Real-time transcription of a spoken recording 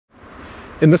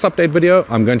In this update video,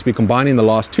 I'm going to be combining the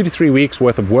last 2 to 3 weeks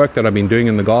worth of work that I've been doing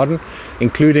in the garden,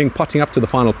 including potting up to the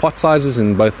final pot sizes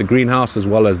in both the greenhouse as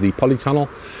well as the polytunnel.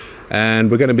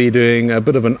 And we're going to be doing a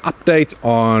bit of an update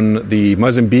on the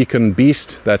Mozambican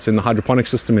beast that's in the hydroponic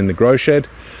system in the grow shed.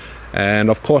 And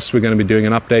of course, we're going to be doing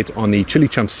an update on the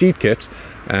ChilliChump Seedkit.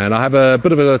 And I have a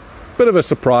bit of a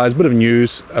surprise, bit of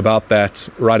news about that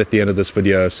right at the end of this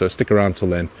video, so stick around till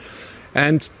then.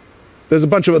 And there's a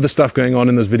bunch of other stuff going on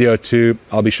in this video too.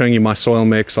 I'll be showing you my soil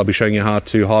mix. I'll be showing you how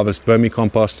to harvest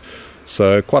vermicompost.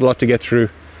 So quite a lot to get through.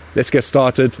 Let's get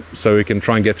started so we can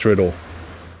try and get through it all.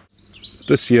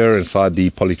 This year inside the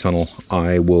polytunnel,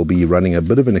 I will be running a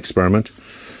bit of an experiment.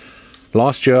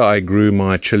 Last year I grew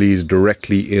my chilies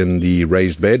directly in the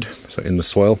raised bed, so in the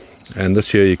soil. And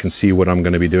this year you can see what I'm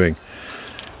going to be doing.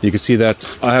 You can see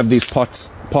that I have these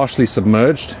pots partially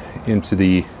submerged into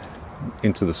the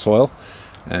soil.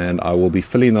 And I will be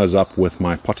filling those up with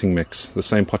my potting mix, the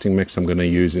same potting mix I'm going to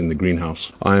use in the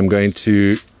greenhouse. I am going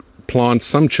to plant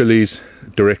some chilies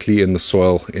directly in the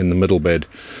soil in the middle bed,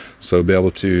 so we'll be able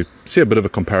to see a bit of a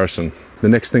comparison. The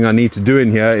next thing I need to do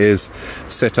in here is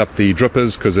set up the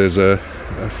drippers, because there's a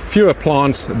fewer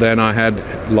plants than I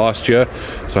had last year,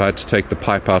 so I had to take the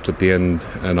pipe out at the end,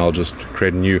 and I'll just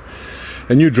create a new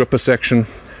dripper section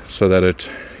so that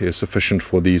it is sufficient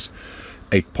for these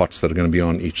 8 pots that are going to be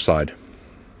on each side.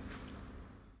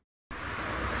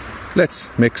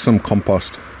 Let's mix some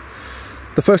compost.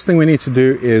 The first thing we need to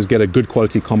do is get a good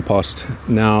quality compost.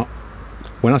 Now,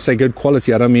 when I say good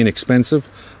quality, I don't mean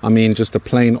expensive. I mean just a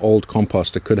plain old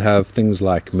compost. It could have things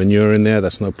like manure in there,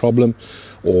 that's no problem,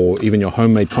 or even your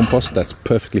homemade compost, that's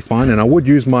perfectly fine. And I would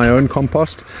use my own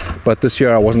compost, but this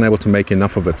year I wasn't able to make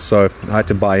enough of it, so I had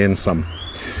to buy in some.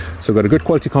 So I've got a good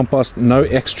quality compost, no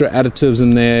extra additives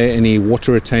in there, any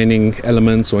water retaining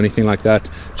elements or anything like that,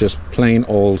 just plain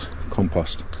old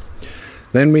compost.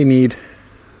 Then we need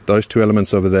those 2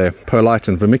 elements over there, perlite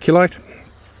and vermiculite.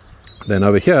 Then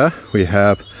over here we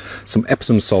have some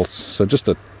Epsom salts. So just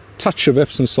a touch of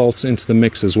Epsom salts into the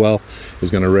mix as well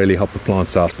is going to really help the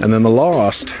plants out. And then the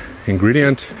last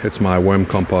ingredient, it's my worm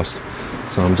compost.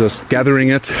 So I'm just gathering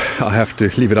it. I have to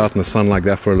leave it out in the sun like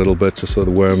that for a little bit just so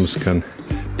the worms can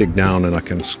dig down and I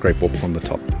can scrape off from the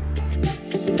top.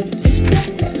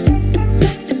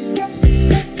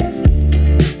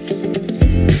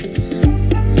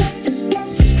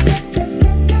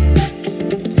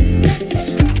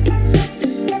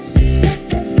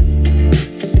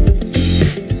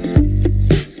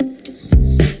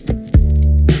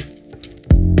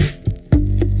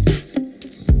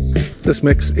 This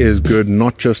mix is good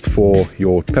not just for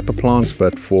your pepper plants,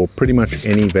 but for pretty much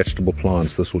any vegetable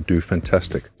plants. This will do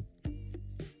fantastic.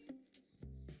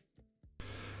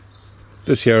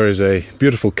 This here is a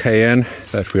beautiful cayenne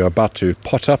that we are about to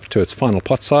pot up to its final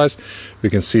pot size. We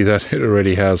can see that it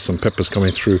already has some peppers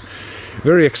coming through.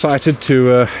 Very excited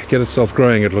to get itself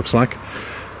growing, it looks like.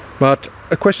 But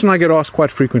a question I get asked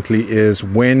quite frequently is,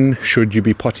 when should you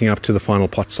be potting up to the final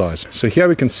pot size? So here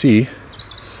we can see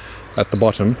at the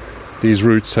bottom, these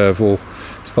roots have all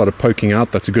started poking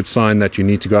out. That's a good sign that you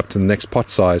need to go up to the next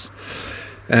pot size.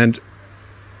 And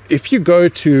if you go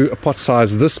to a pot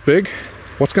size this big,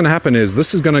 what's going to happen is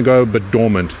this is going to go a bit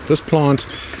dormant. This plant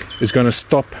is going to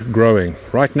stop growing.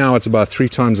 Right now it's about 3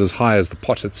 times as high as the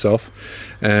pot itself,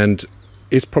 and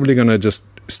it's probably going to just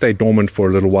stay dormant for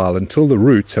a little while until the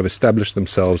roots have established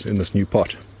themselves in this new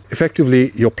pot.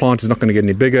 Effectively, your plant is not going to get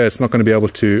any bigger. It's not going to be able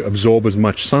to absorb as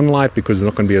much sunlight because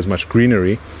there's not going to be as much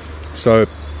greenery. So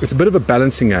it's a bit of a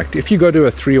balancing act. If you go to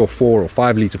a 3 or 4 or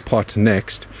 5 litre pot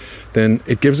next, then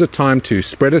it gives it time to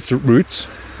spread its roots.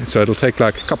 So it'll take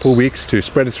like a couple of weeks to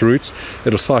spread its roots.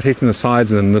 It'll start hitting the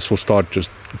sides, and then this will start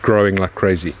just growing like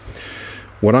crazy.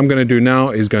 What I'm going to do now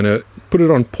is going to put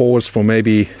it on pause for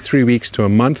maybe 3 weeks to a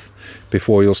month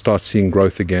before you'll start seeing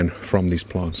growth again from these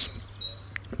plants.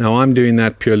 Now I'm doing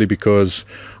that purely because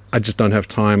I just don't have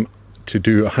time to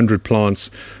do 100 plants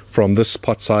from this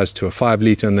pot size to a 5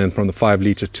 litre, and then from the 5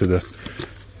 litre to the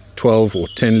 12 or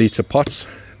 10 litre pots.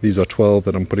 These are 12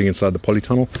 that I'm putting inside the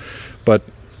polytunnel, but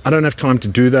I don't have time to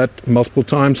do that multiple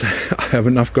times. I have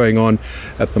enough going on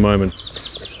at the moment.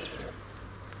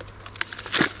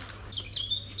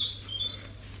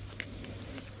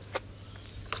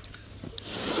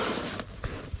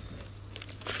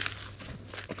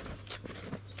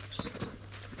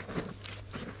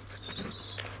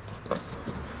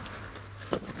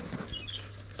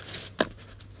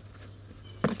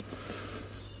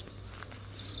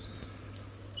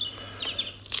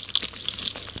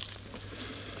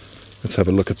 Let's have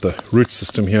a look at the root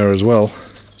system here as well.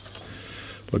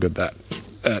 Look at that.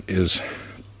 That is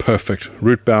perfect.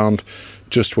 Root bound,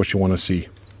 just what you want to see.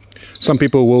 Some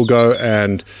people will go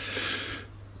and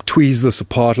tweeze this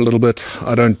apart a little bit.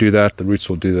 I don't do that. The roots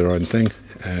will do their own thing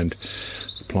and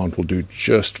the plant will do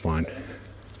just fine.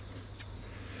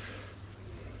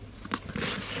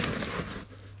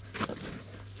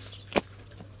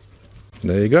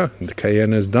 There you go. The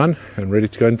cayenne is done and ready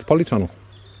to go into the polytunnel.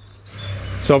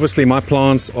 So obviously my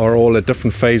plants are all at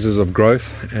different phases of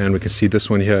growth, and we can see this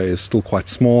one here is still quite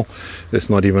small.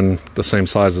 It's not even the same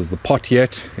size as the pot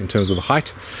yet in terms of the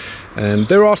height. And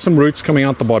there are some roots coming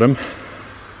out the bottom,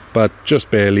 but just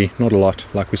barely, not a lot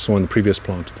like we saw in the previous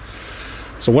plant.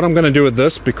 So what I'm going to do with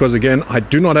this, because again I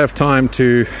do not have time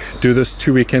to do this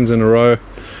 2 weekends in a row,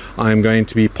 I'm going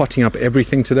to be potting up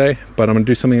everything today, but I'm going to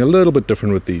do something a little bit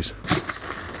different with these.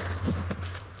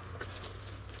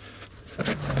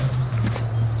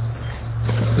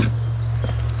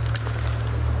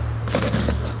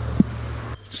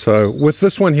 So with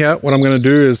this one here, what I'm going to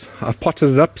do is I've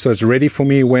potted it up so it's ready for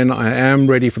me when I am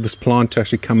ready for this plant to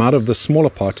actually come out of the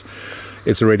smaller pot.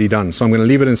 It's already done. So I'm going to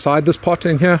leave it inside this pot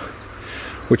in here,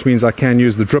 which means I can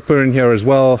use the dripper in here as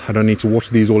well. I don't need to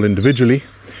water these all individually.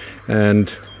 And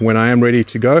when I am ready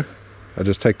to go, I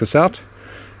just take this out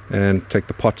and take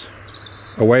the pot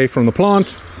away from the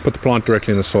plant, put the plant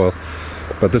directly in the soil.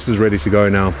 But this is ready to go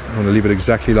now. I'm going to leave it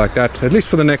exactly like that, at least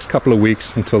for the next couple of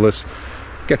weeks until this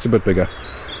gets a bit bigger.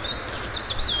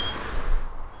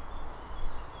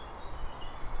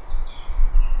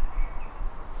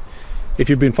 If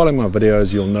you've been following my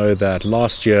videos, you'll know that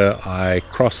last year I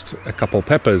crossed a couple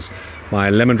peppers,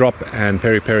 my lemon drop and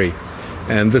peri peri.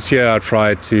 And this year I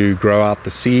tried to grow out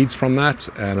the seeds from that,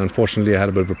 and unfortunately I had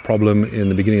a bit of a problem in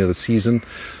the beginning of the season,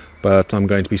 but I'm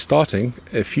going to be starting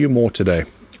a few more today.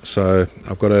 So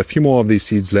I've got a few more of these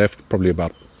seeds left, probably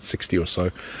about 60 or so,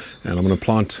 and I'm going to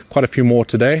plant quite a few more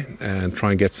today and try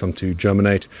and get some to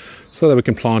germinate so that we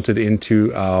can plant it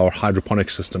into our hydroponic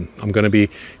system. I'm going to be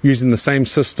using the same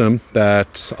system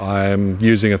that I'm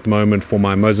using at the moment for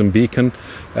my Mozambican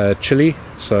chili,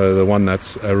 so the one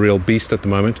that's a real beast at the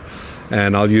moment,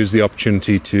 and I'll use the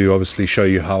opportunity to obviously show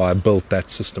you how I built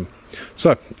that system.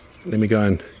 So let me go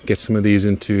and get some of these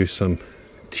into some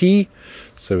tea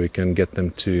so we can get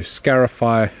them to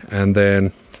scarify and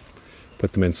then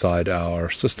put them inside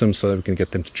our system so that we can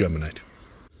get them to germinate.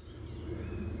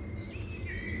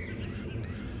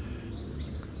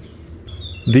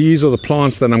 These are the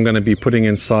plants that I'm going to be putting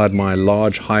inside my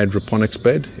large hydroponics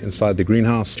bed inside the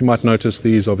greenhouse. You might notice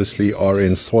these obviously are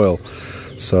in soil.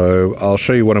 So I'll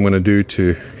show you what I'm going to do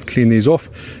to clean these off,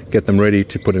 get them ready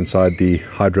to put inside the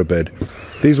hydro bed.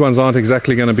 These ones aren't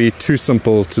exactly going to be too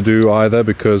simple to do either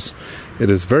because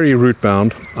it is very root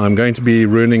bound. I'm going to be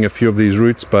ruining a few of these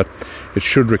roots, but it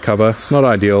should recover. It's not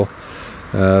ideal.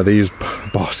 These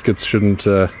baskets shouldn't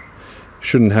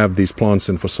have these plants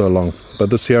in for so long. But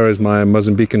this here is my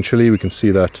Mozambican chili. We can see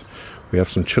that we have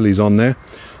some chilies on there.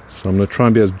 So I'm going to try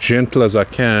and be as gentle as I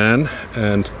can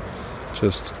and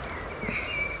just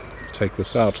take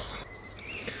this out.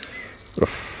 I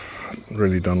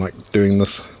really don't like doing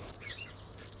this.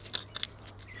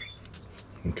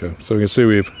 Okay, so we can see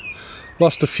we've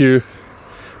lost a few,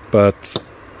 but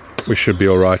we should be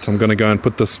all right. I'm going to go and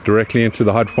put this directly into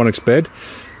the hydroponics bed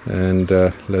and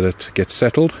let it get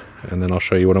settled, and then I'll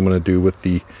show you what I'm going to do with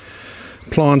the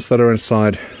plants that are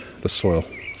inside the soil.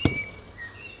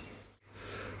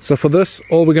 So for this,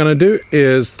 all we're going to do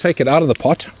is take it out of the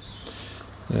pot,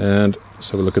 and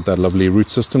so we look at that lovely root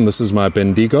system. This is my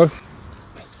Bendigo.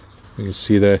 You can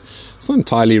see there, it's not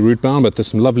entirely root bound, but there's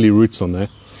some lovely roots on there.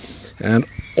 And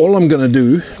all I'm going to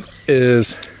do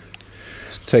is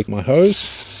take my hose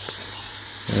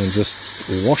and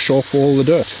just wash off all the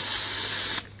dirt.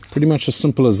 Pretty much as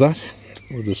simple as that.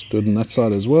 We'll just do it on that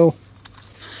side as well.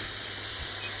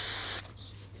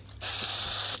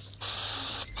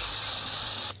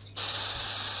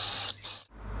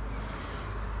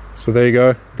 So there you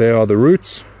go, there are the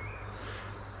roots,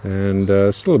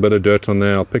 and still a bit of dirt on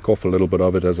there. I'll pick off a little bit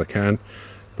of it as I can,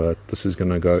 but this is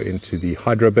going to go into the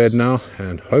hydro bed now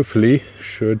and hopefully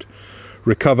should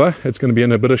recover. It's going to be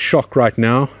in a bit of shock right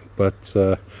now, but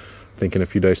I think in a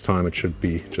few days time it should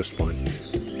be just fine.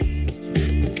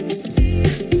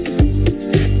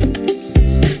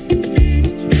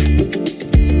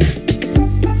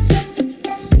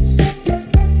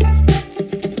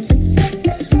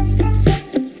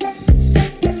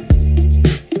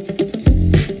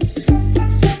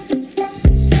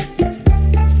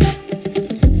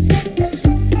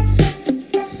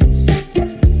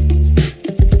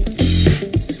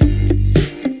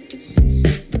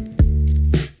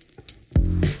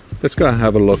 Let's go and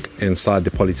have a look inside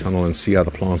the polytunnel and see how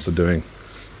the plants are doing.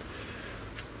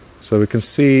 So we can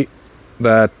see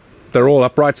that they're all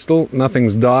upright still.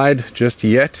 Nothing's died just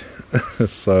yet.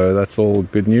 So that's all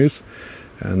good news.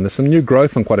 And there's some new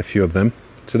growth on quite a few of them.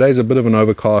 Today's a bit of an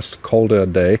overcast, colder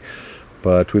day,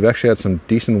 but we've actually had some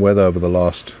decent weather over the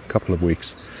last couple of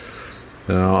weeks.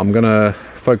 Now I'm going to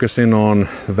focus in on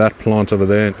that plant over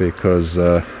there because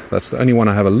that's the only one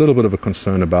I have a little bit of a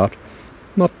concern about.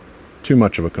 Not too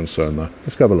much of a concern though.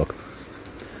 Let's go have a look.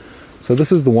 So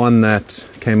this is the one that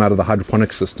came out of the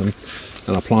hydroponics system,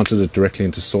 and I planted it directly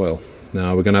into soil.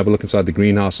 Now we're going to have a look inside the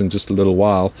greenhouse in just a little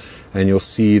while, and you'll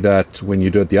see that when you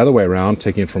do it the other way around,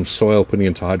 taking it from soil, putting it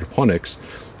into hydroponics,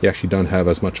 you actually don't have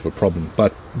as much of a problem.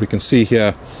 But we can see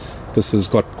here this has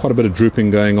got quite a bit of drooping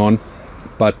going on,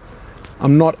 but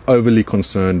I'm not overly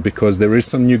concerned because there is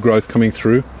some new growth coming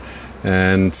through,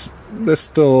 and there's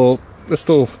still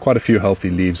quite a few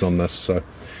healthy leaves on this. So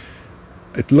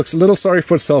it looks a little sorry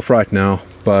for itself right now,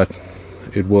 but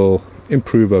it will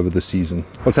improve over the season.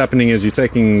 What's happening is you're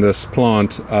taking this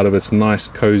plant out of its nice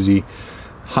cozy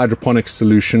hydroponic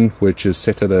solution, which is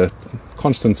set at a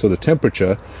constant sort of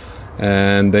temperature,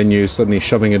 and then you're suddenly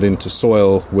shoving it into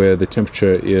soil where the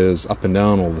temperature is up and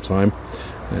down all the time,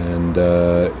 and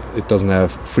it doesn't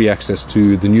have free access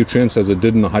to the nutrients as it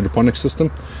did in the hydroponic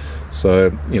system.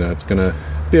 So it's going to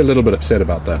be a little bit upset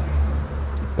about that.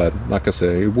 But like I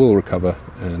say, it will recover,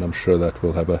 and I'm sure that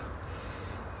we'll have a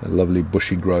lovely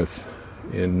bushy growth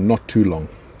in not too long.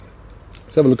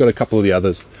 Let's have a look at a couple of the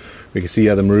others. We can see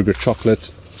here the Maruga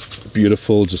chocolate,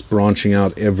 beautiful, just branching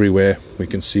out everywhere. We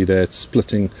can see there it's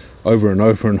splitting over and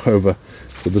over and over.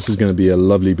 So this is going to be a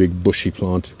lovely big bushy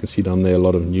plant. You can see down there a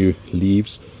lot of new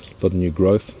leaves, a lot of new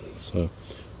growth. So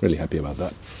really happy about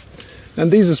that.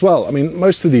 And these as well. I mean,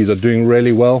 most of these are doing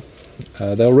really well.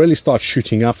 They'll really start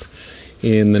shooting up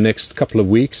in the next couple of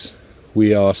weeks.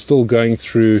 We are still going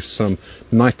through some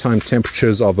nighttime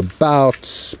temperatures of about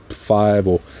 5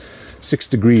 or 6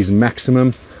 degrees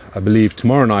maximum. I believe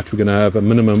tomorrow night we're going to have a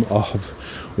minimum of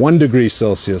 1 degree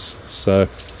Celsius, so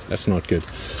that's not good.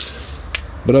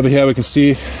 But over here we can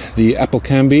see the apple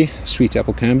canby, sweet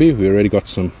apple canby. We already got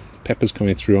some peppers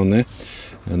coming through on there,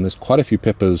 and there's quite a few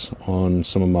peppers on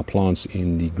some of my plants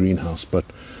in the greenhouse, but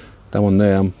that one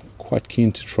there I'm quite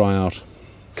keen to try out.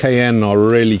 Cayenne are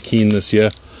really keen this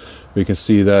year. We can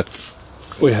see that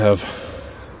we have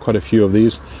quite a few of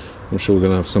these. I'm sure we're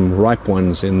going to have some ripe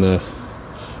ones in the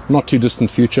not too distant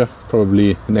future,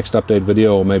 probably the next update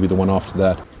video or maybe the one after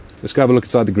that. Let's go have a look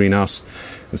inside the greenhouse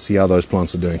and see how those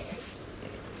plants are doing.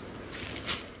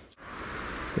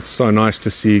 It's so nice to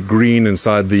see green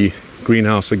inside the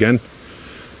greenhouse again.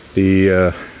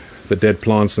 The dead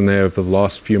plants in there for the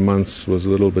last few months was a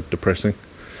little bit depressing,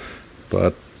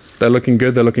 but they're looking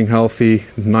good, they're looking healthy,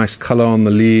 nice color on the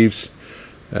leaves,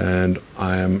 and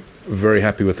I am very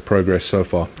happy with the progress so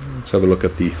far. Let's have a look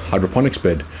at the hydroponics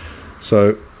bed.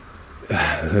 So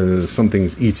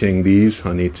something's eating these.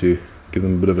 I need to give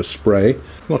them a bit of a spray.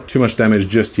 It's not too much damage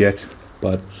just yet,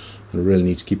 but I really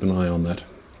need to keep an eye on that.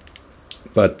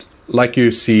 But like you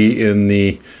see in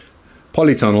the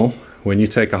polytunnel, when you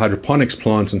take a hydroponics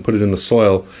plant and put it in the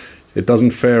soil, it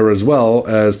doesn't fare as well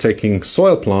as taking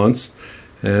soil plants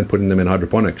and putting them in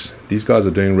hydroponics. These guys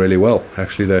are doing really well.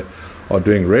 Actually, they are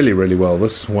doing really, really well.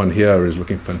 This one here is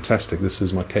looking fantastic. This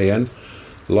is my cayenne.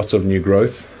 Lots of new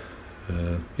growth.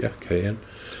 Cayenne.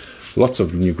 Lots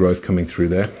of new growth coming through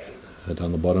there,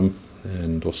 down the bottom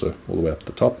and also all the way up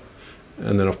the top.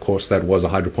 And then, of course, that was a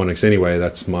hydroponics anyway.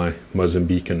 That's my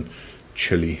Mozambican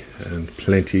chili, and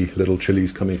plenty little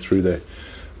chilies coming through there.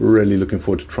 Really looking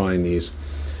forward to trying these.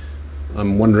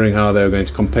 I'm wondering how they're going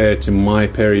to compare to my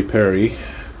Piri Piri,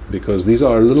 because these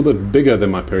are a little bit bigger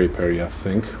than my Piri Piri, I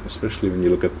think, especially when you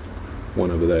look at one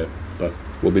over there. But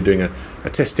we'll be doing a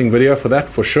testing video for that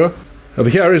for sure. Over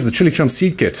here is the ChilliChump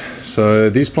Seedkit. So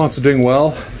these plants are doing well.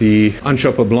 The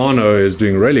Ancho Poblano is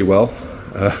doing really well.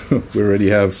 We already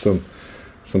have some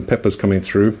peppers coming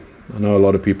through. I know a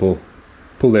lot of people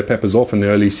pull their peppers off in the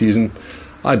early season.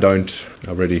 I don't.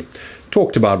 I've already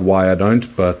talked about why I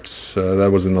don't, but that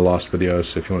was in the last video,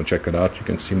 so if you want to check that out, you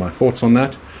can see my thoughts on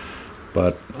that.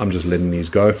 But I'm just letting these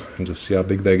go and just see how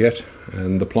big they get,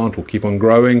 and the plant will keep on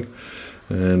growing,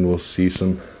 and we'll see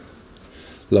some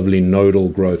lovely nodal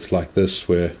growth like this,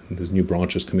 where there's new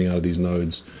branches coming out of these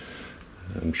nodes.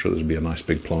 I'm sure this will be a nice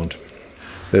big plant.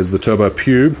 There's the Turbo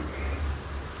Pube.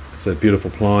 It's a beautiful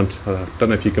plant. I don't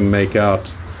know if you can make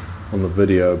out on the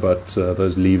video, but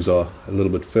those leaves are a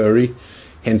little bit furry,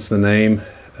 hence the name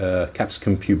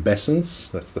Capsicum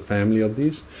pubescens. That's the family of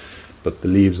these, but the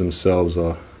leaves themselves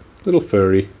are a little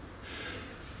furry.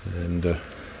 And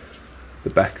the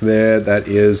back there, that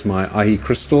is my Ahi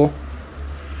crystal.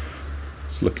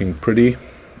 It's looking pretty,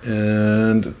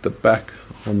 And at the back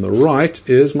on the right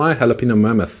is my jalapeno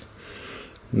mammoth.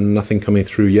 Nothing coming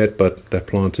through yet, but that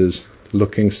plant is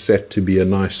looking set to be a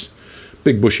nice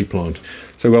big bushy plant.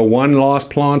 So we've got one last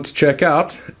plant to check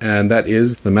out, and that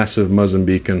is the massive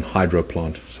Mozambican hydro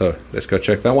plant. So let's go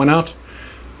check that one out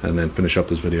and then finish up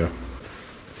this video.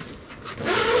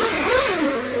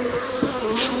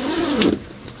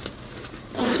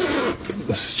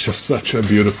 This is just such a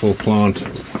beautiful plant,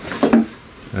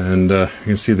 and you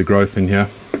can see the growth in here.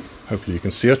 Hopefully you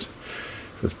can see it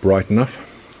if it's bright enough,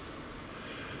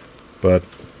 but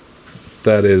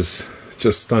that is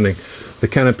just stunning. The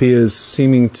canopy is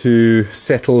seeming to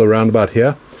settle around about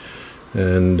here,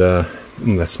 and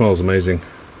that smells amazing.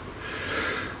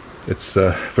 It's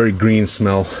a very green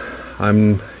smell.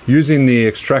 I'm using the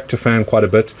extractor fan quite a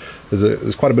bit.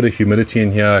 There's quite a bit of humidity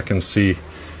in here, I can see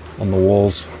on the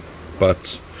walls,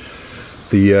 but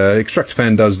the extractor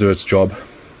fan does do its job.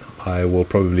 I will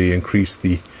probably increase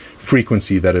the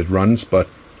frequency that it runs, but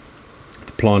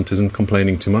the plant isn't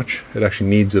complaining too much. It actually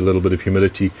needs a little bit of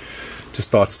humidity to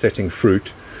start setting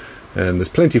fruit, and there's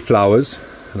plenty of flowers,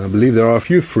 and I believe there are a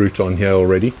few fruit on here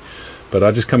already, but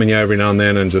I just come in here every now and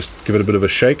then and just give it a bit of a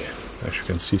shake. Actually, you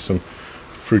can see some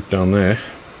fruit down there.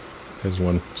 There's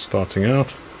one starting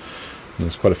out, and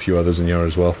there's quite a few others in here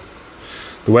as well.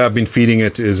 The way I've been feeding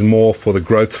it is more for the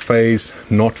growth phase,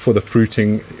 not for the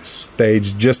fruiting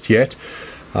stage just yet.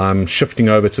 I'm shifting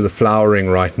over to the flowering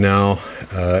right now,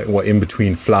 or in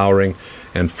between flowering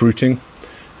and fruiting,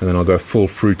 and then I'll go full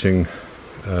fruiting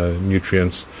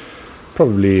nutrients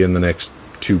probably in the next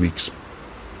 2 weeks.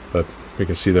 But we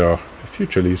can see there are a few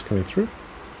chilies coming through.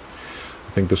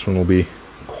 I think this one will be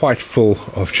quite full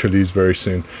of chilies very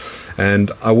soon,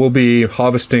 and I will be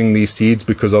harvesting these seeds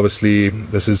because obviously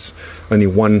this is only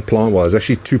one plant. Well, there's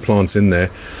actually 2 plants in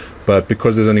there, but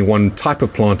because there's only one type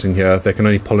of plant in here, they can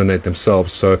only pollinate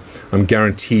themselves. So I'm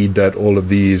guaranteed that all of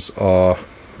these are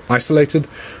isolated,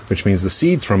 which means the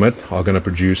seeds from it are going to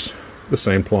produce the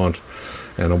same plant,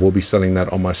 and I will be selling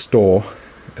that on my store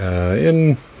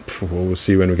we'll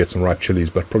see when we get some ripe chilies,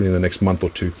 but probably in the next month or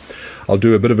 2. I'll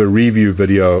do a bit of a review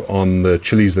video on the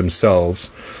chilies themselves,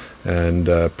 and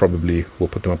probably we'll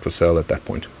put them up for sale at that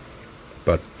point.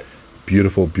 But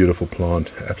beautiful, beautiful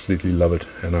plant. Absolutely love it,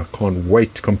 and I can't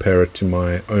wait to compare it to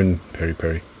my own Piri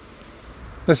Piri.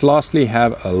 Let's lastly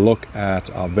have a look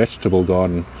at our vegetable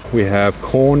garden. We have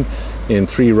corn in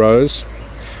 3 rows,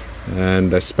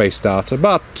 and they're spaced out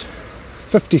about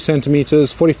 50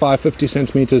 centimeters, 50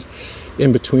 centimeters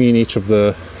in between each of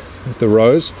the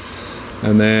rows.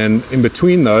 And then in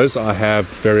between those I have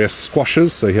various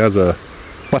squashes. So here's a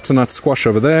butternut squash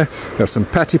over there, we have some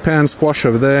patty pan squash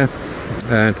over there,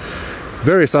 and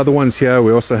various other ones here.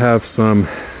 We also have some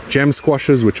gem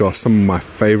squashes, which are some of my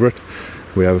favorite.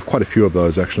 We have quite a few of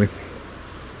those actually.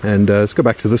 And let's go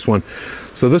back to this one.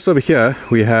 So this over here,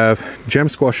 we have gem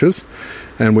squashes,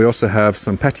 and we also have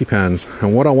some patty pans.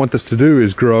 And what I want this to do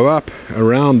is grow up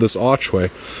around this archway.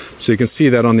 So you can see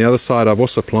that on the other side I've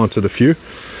also planted a few,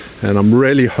 and I'm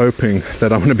really hoping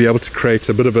that I'm going to be able to create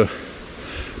a bit of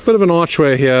an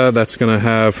archway here that's going to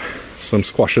have some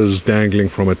squashes dangling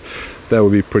from it. That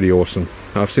would be pretty awesome.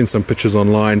 I've seen some pictures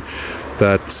online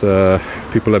that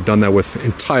people have done that with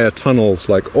entire tunnels,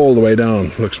 like all the way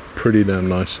down. Looks pretty damn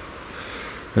nice.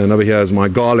 And over here is my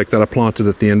garlic that I planted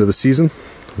at the end of the season,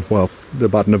 well,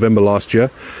 about November last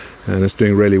year, and it's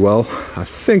doing really well. I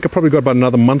think I probably got about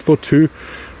another month or 2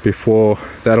 before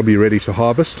that'll be ready to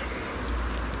harvest.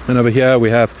 And over here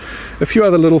we have a few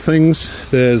other little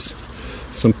things. There's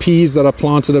some peas that I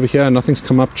planted over here. Nothing's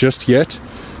come up just yet,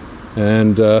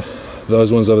 and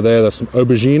those ones over there, there's some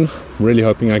aubergine. I'm really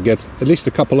hoping I get at least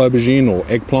a couple aubergine or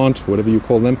eggplant, whatever you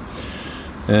call them.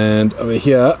 And over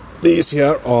here, these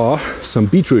here are some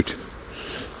beetroot,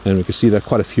 and we can see that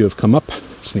quite a few have come up.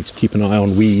 Just need to keep an eye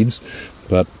on weeds,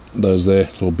 but those there,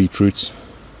 little beetroots,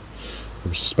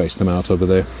 we'll just space them out over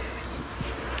there.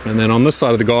 And then on this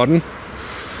side of the garden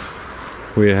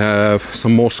we have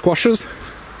some more squashes,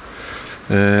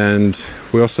 and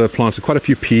we also planted quite a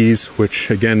few peas,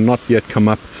 which again not yet come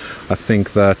up. I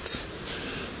think that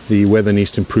the weather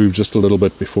needs to improve just a little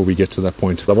bit before we get to that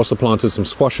point. I've also planted some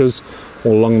squashes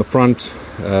all along the front.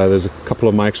 There's a couple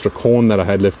of my extra corn that I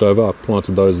had left over. I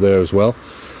planted those there as well.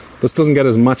 This doesn't get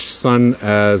as much sun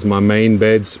as my main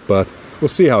beds, but we'll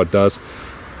see how it does.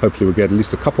 Hopefully we'll get at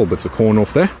least a couple bits of corn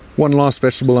off there. One last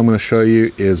vegetable I'm going to show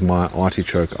you is my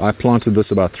artichoke. I planted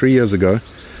this about 3 years ago,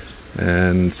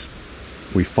 and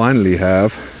we finally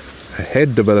have a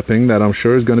head developing that I'm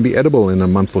sure is going to be edible in a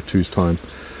month or 2's time.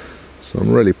 So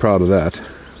I'm really proud of that.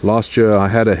 Last year I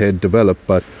had a head develop,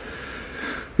 but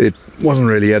it wasn't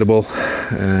really edible.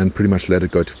 and pretty much let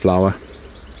it go to flower.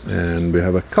 And we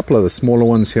have a couple of the smaller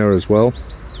ones here as well.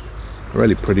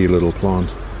 Really pretty little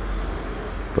plant,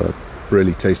 but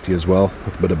really tasty as well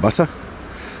with a bit of butter.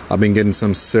 I've been getting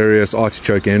some serious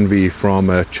artichoke envy from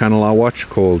a channel I watch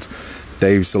called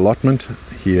Dave's Allotment.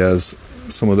 He has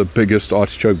some of the biggest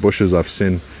artichoke bushes I've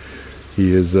seen.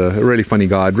 He is a really funny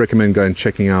guy. I'd recommend going and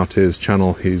checking out his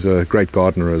channel. He's a great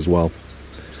gardener as well.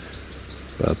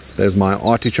 But there's my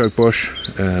artichoke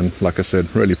bush, and like I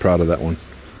said, really proud of that one.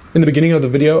 In the beginning of the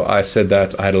video, I said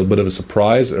that I had a little bit of a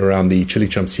surprise around the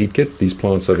ChilliChump Seedkit, these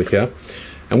plants over here.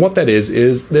 And what that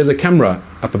is there's a camera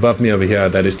up above me over here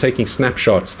that is taking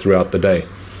snapshots throughout the day.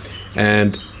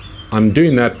 And I'm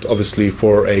doing that obviously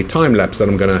for a time lapse that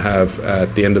I'm going to have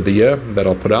at the end of the year that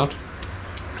I'll put out.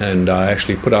 And I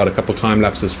actually put out a couple time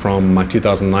lapses from my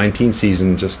 2019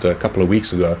 season just a couple of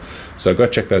weeks ago. So go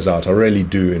check those out. I really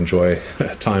do enjoy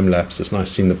time lapse. It's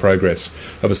nice seeing the progress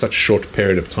over such a short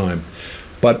period of time.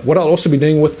 But what I'll also be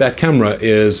doing with that camera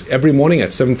is every morning at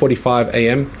 7:45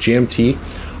 a.m. GMT,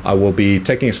 I will be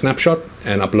taking a snapshot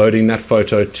and uploading that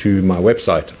photo to my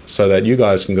website so that you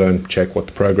guys can go and check what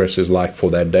the progress is like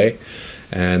for that day.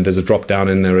 And there's a drop down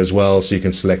in there as well, so you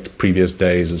can select previous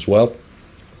days as well.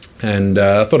 And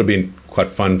I thought it'd be quite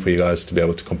fun for you guys to be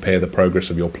able to compare the progress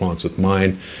of your plants with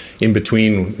mine in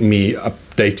between me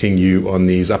updating you on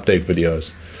these update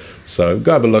videos. So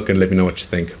go have a look and let me know what you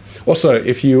think. Also,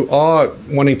 if you are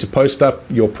wanting to post up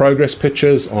your progress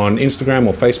pictures on Instagram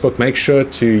or Facebook, make sure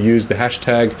to use the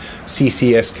hashtag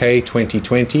CCSK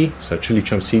 2020, so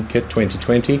ChilliChump Seedkit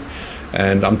 2020.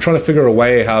 And I'm trying to figure a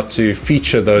way how to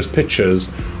feature those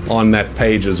pictures on that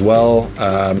page as well.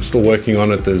 I'm still working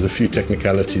on it. There's a few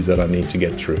technicalities that I need to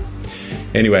get through.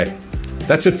 Anyway,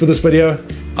 that's it for this video.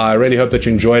 I really hope that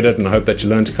you enjoyed it, and I hope that you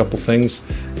learned a couple things.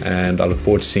 And I look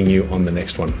forward to seeing you on the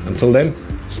next one. Until then,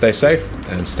 stay safe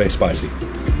and stay spicy.